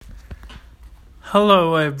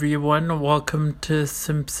Hello everyone, welcome to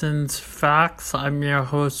Simpsons Facts. I'm your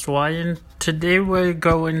host Ryan. Today we're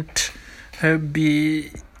going to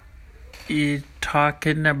be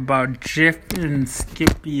talking about Jeff and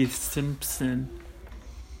Skippy Simpson.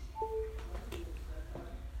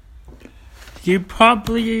 You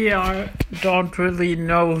probably don't really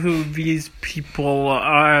know who these people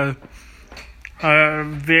are.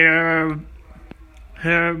 They're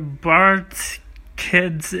Bart's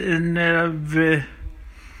kids in the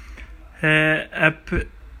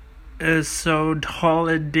episode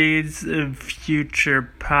Holidays of Future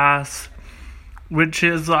Past, which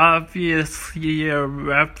is obviously a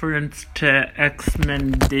reference to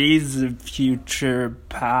X-Men Days of Future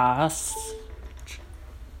Past.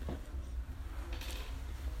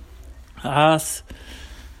 As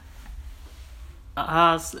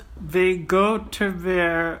they go to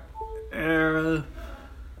their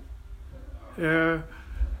her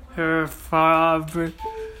father,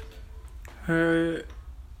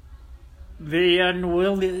 they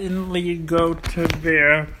unwillingly go to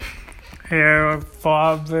their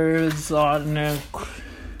fathers on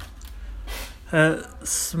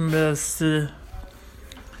Christmas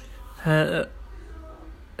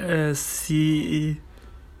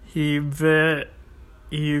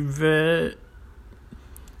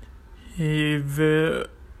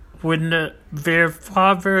when their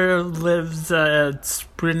father lives at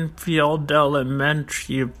Springfield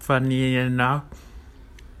Elementary, funny enough,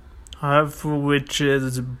 which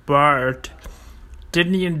is Bart.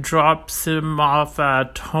 Denny drops him off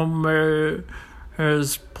at Homer's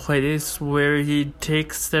place, where he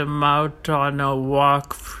takes him out on a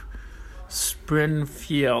walk through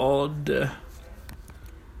Springfield.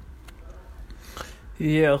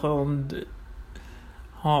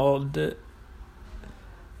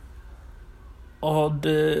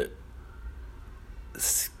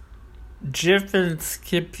 Jeff and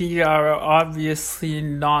Skippy are obviously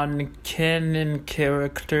non-canon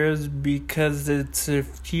characters because it's a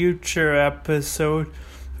future episode,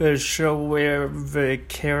 a show where the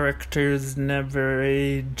characters never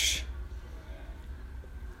age.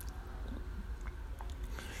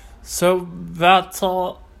 So that's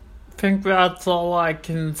all. I think that's all I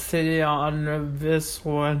can say on this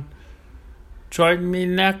one. Join me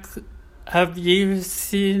next. Have you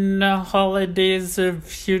seen Holidays of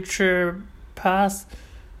Future Past?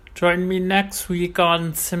 Join me next week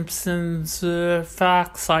on Simpsons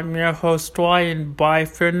Facts. I'm your host Ryan. Bye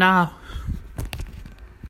for now.